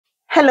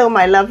Hello,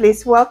 my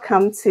lovelies.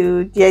 Welcome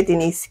to Dear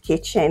Denise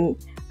Kitchen.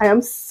 I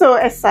am so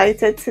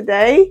excited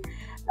today.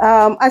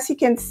 As you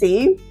can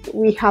see,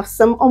 we have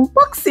some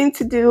unboxing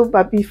to do,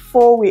 but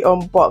before we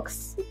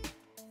unbox,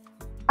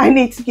 I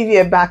need to give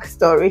you a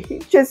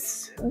backstory.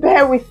 Just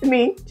bear with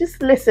me.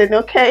 Just listen,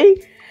 okay?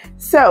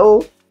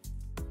 So,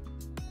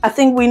 I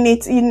think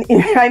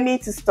I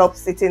need to stop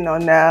sitting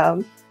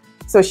on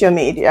social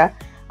media.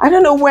 I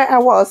don't know where I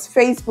was,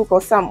 Facebook or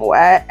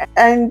somewhere,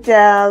 and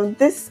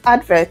this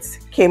advert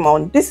came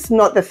on. This is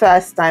not the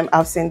first time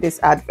I've seen this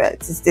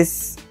advert.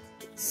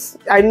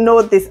 I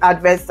know this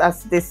advert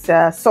as this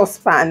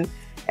saucepan,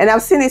 and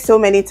I've seen it so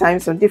many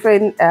times on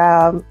different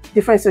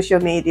social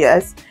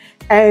medias.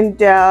 And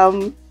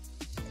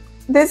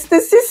there's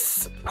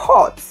this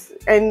pot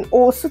and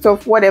all sorts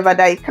of whatever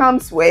that it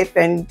comes with,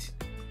 and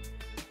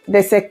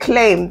there's a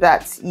claim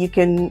that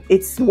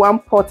it's one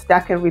pot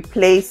that can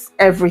replace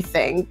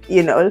everything,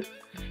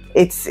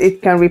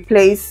 it can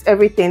replace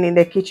everything in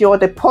the kitchen or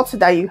the pot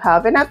that you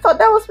have. And I thought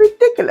that was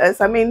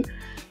ridiculous. I mean,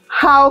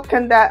 how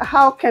can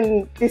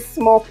this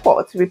small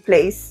pot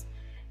replace,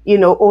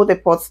 all the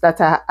pots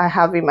that I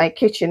have in my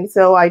kitchen?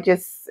 So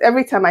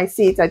every time I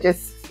see it, I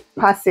just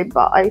pass it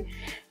by.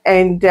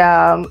 And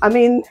I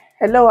mean,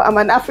 hello, I'm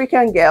an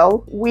African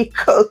girl. We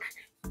cook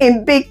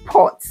in big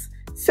pots.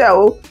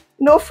 So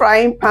no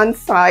frying pan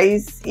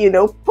size,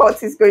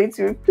 pot is going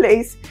to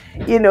replace,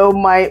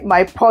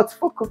 my pot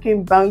for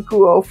cooking banku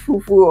or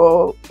fufu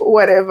or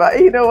whatever,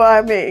 you know what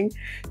I mean?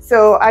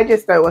 So I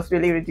just thought it was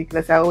really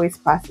ridiculous. I always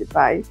pass it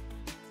by.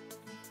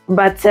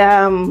 But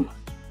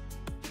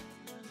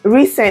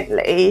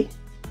recently,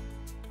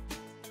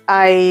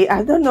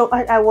 I don't know,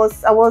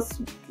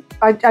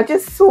 I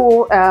just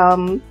saw,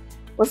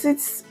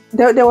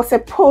 there was a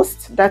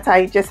post that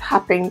I just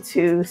happened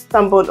to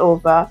stumble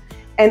over.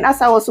 And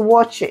as I was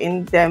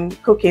watching them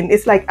cooking,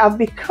 it's like I've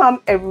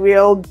become a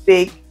real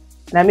big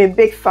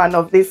fan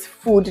of this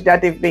food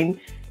that they've been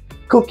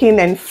cooking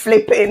and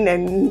flipping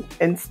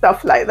and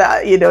stuff like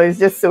that. It's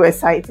just so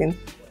exciting.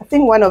 I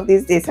think one of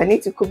these days I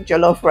need to cook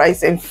jollof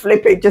rice and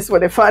flip it just for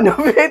the fun of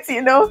it.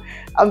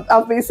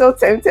 I've been so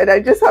tempted. I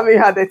just haven't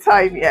had the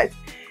time yet.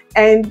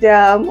 And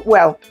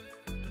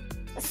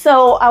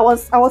so I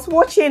was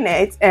watching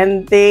it,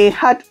 and they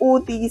had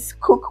all these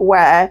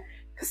cookware.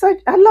 So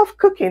I love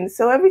cooking,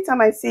 so every time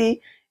I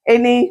see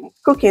any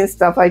cooking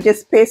stuff, I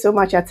just pay so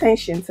much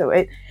attention to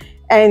it.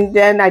 And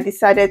then I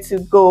decided to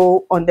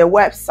go on the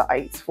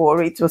website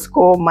for it. It was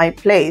called My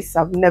Place.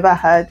 I've never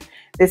heard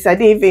this. I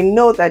didn't even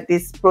know that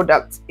this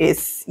product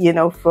is,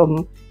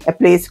 from a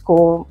place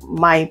called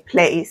My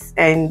Place,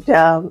 and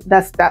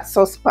that's that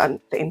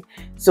saucepan thing.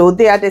 So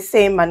they are the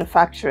same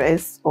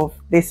manufacturers of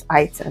this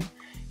item.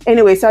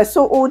 Anyway, so I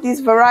saw all this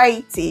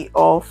variety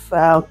of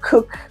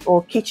cook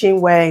or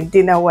kitchenware and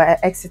dinnerware,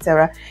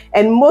 etc.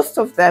 And most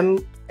of them,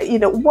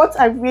 what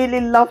I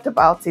really loved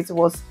about it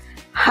was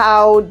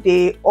how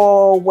they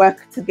all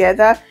work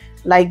together.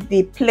 Like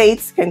the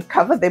plates can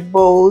cover the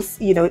bowls,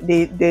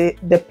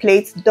 the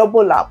plates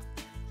double up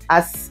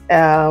as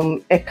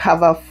a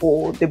cover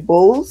for the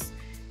bowls.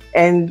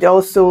 And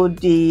also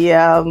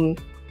and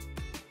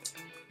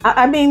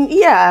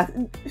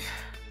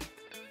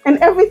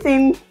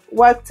everything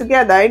work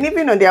together. And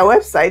even on their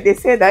website they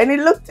said that, and it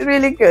looked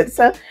really good.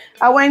 So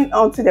I went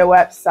onto their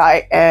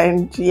website,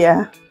 and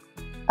yeah,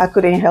 I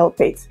couldn't help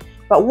it.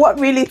 But what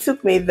really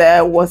took me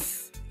there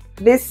was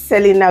this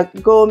Selena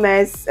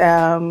Gomez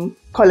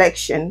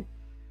collection.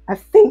 I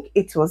think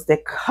it was the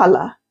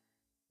color,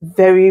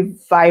 very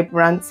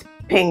vibrant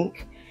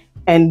pink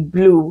and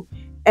blue.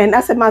 And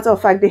as a matter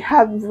of fact, they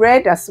have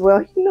red as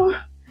well. You know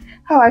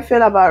how I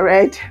feel about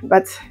red,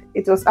 but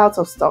it was out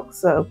of stock,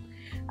 so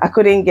I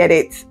couldn't get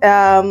it.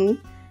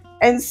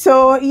 And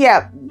so,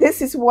 yeah,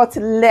 this is what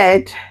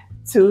led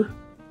to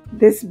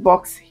this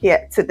box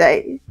here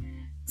today.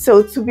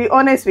 So to be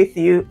honest with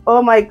you,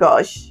 oh my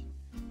gosh,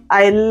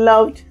 I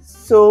loved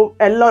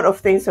a lot of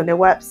things on the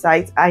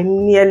website. I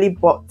nearly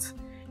bought,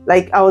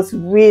 like I was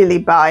really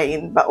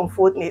buying, but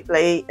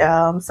unfortunately,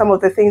 some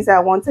of the things that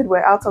I wanted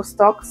were out of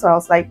stock. So I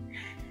was like,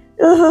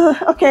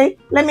 okay,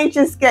 let me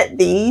just get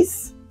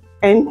these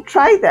and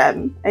try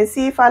them and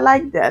see if I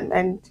like them,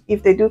 and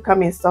if they do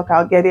come in stock,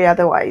 I'll get it,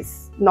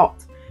 otherwise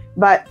not.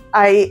 But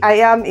I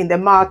am in the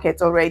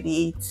market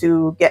already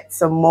to get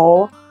some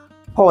more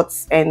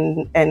pots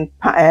and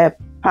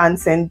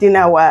pans and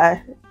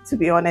dinnerware, to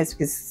be honest,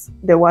 because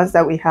the ones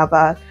that we have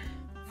are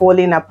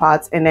falling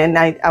apart. And then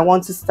I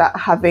want to start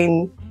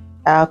having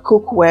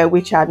cookware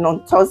which are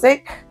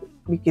non-toxic,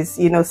 because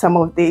some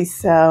of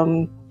these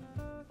pans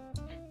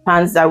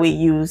that we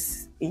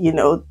use,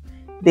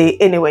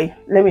 anyway,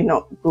 let me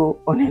not go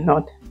on and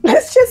on.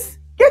 Let's just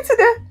get to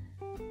the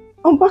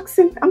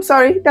unboxing. I'm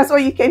sorry, that's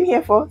what you came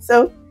here for.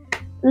 So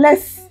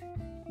let's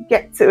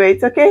get to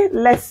it, okay?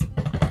 Let's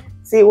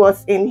see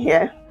what's in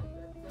here.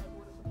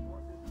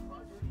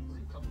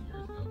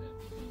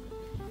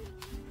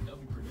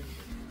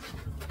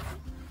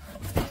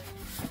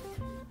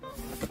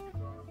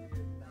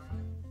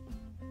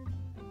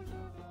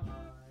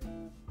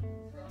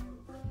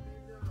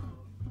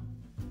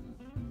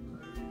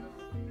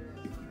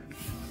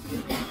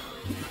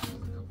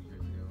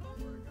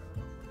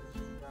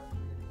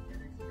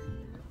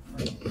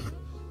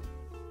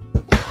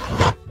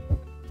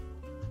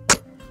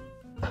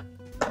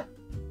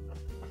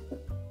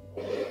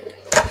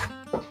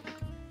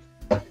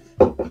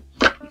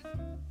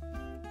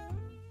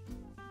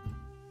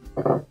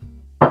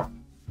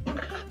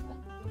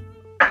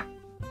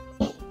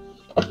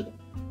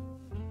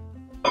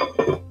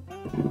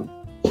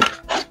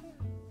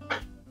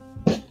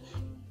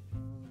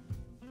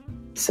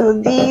 So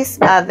these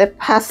are the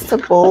pasta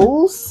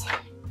bowls,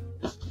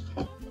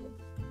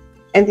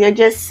 and they're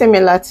just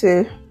similar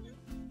to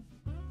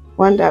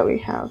one that we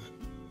have.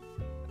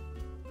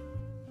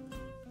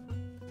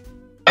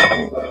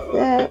 And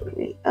there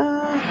we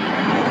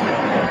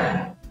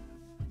are.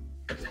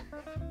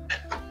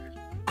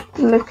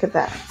 Look at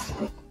that.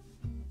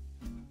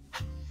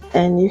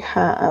 And you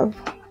have,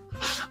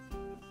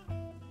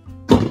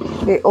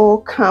 they all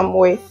come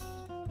with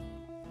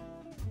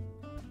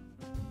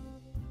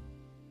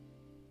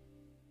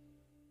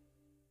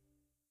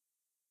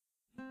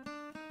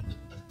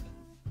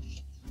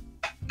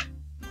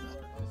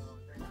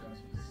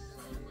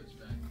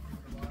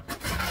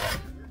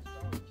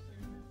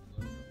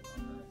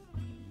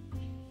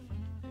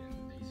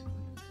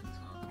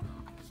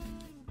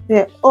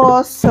they're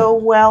all so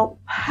well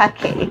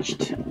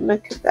packaged.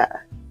 Look at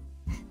that.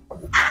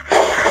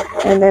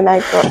 And then I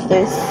got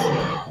this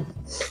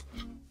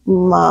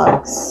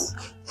mugs.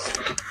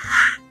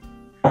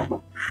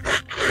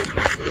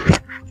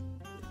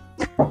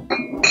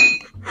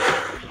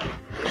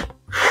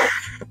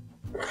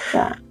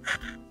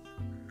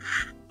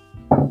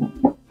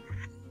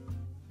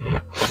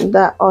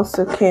 That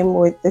also came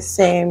with the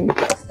same.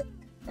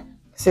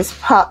 This is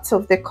part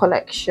of the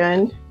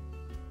collection.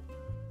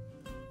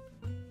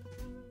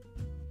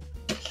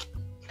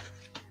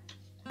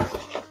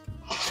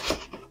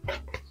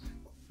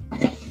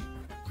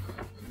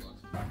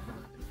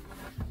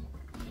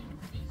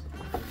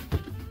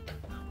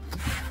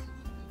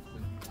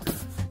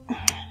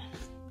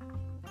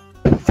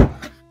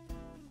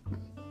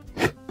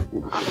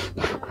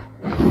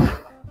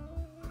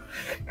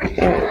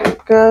 There we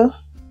go.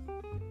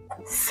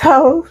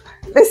 So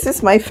this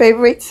is my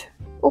favorite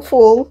of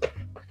all.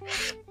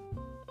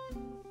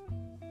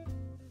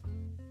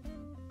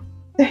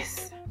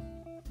 This.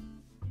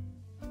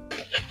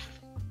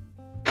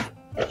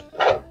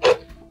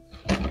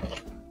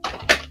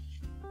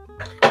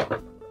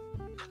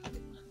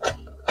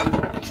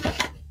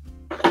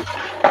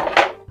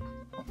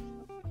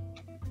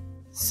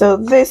 So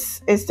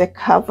this is the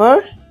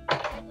cover,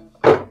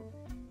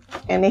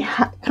 and it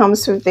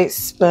comes with this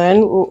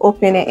spoon. We'll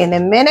open it in a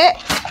minute.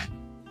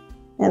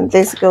 And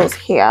this goes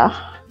here,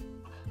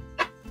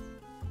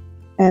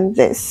 and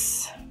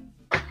this.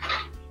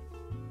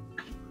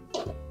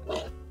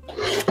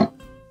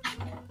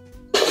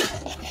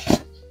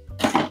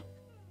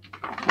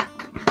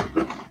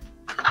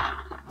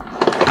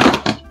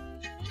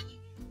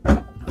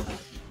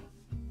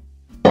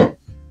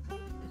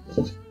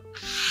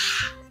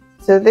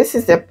 So this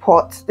is the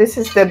pot. This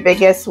is the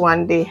biggest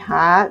one they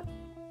had.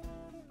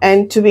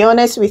 And to be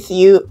honest with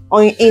you,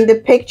 in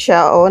the picture,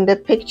 or on the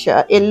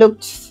picture, it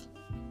looked,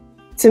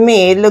 to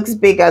me, it looks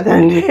bigger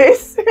than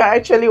this. I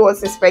actually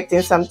was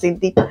expecting something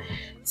deeper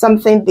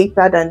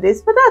than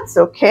this, but that's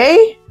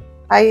okay.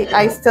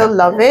 I still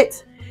love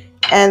it.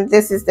 And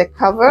this is the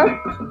cover.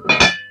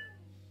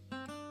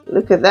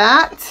 Look at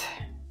that.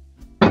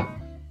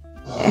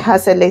 It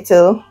has a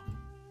little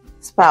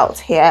spout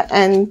here,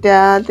 and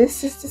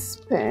this is the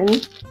spoon.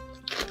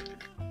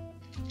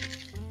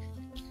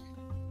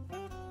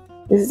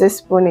 This is the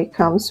spoon it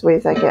comes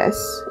with, I guess.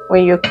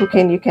 When you're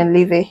cooking, you can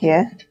leave it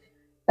here.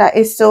 That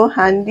is so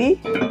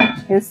handy.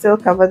 You can still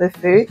cover the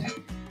food,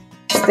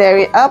 stir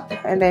it up,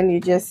 and then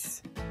you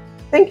just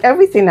think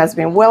everything has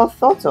been well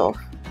thought of,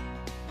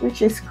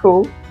 which is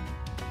cool.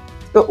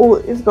 So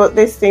it's got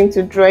this thing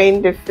to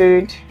drain the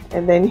food,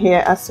 and then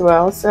here as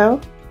well.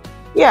 So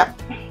yeah.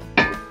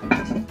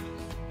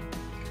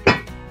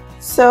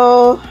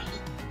 So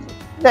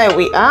there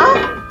we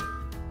are.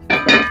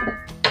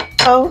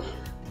 So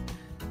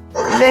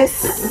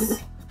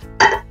this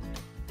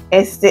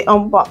is the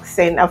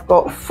unboxing. I've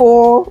got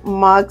 4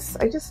 mugs.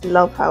 I just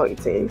love how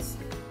it is.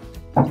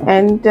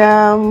 And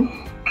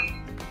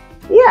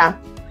yeah,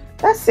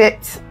 that's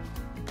it.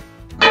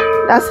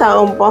 That's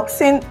our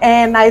unboxing.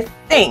 And I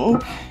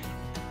think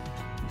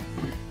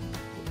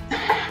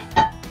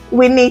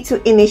we need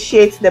to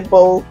initiate the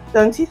bowl.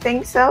 Don't you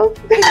think so?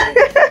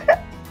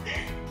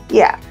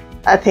 Yeah,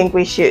 I think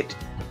we should.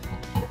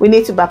 We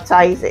need to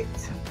baptize it.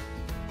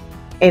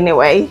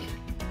 Anyway,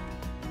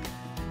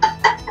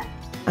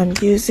 I'm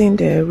using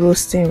the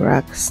roasting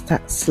rack /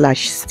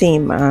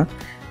 steamer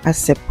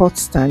as a pot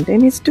stand,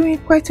 and it's doing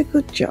quite a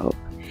good job.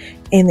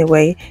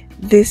 Anyway,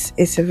 this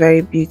is a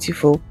very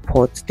beautiful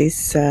pot.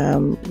 This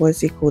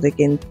what's it called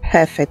again?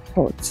 Perfect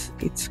pot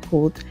it's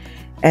called.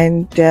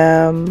 And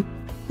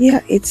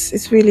yeah,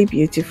 it's really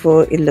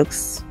beautiful. It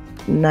looks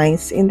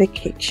nice in the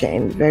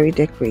kitchen, very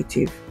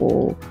decorative.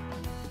 Or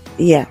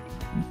yeah,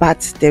 but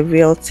the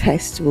real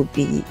test will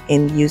be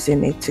in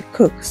using it to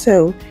cook.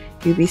 So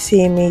you'll be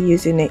seeing me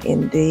using it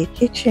in the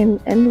kitchen,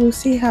 and we'll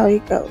see how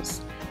it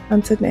goes.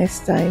 Until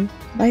next time,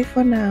 bye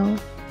for now.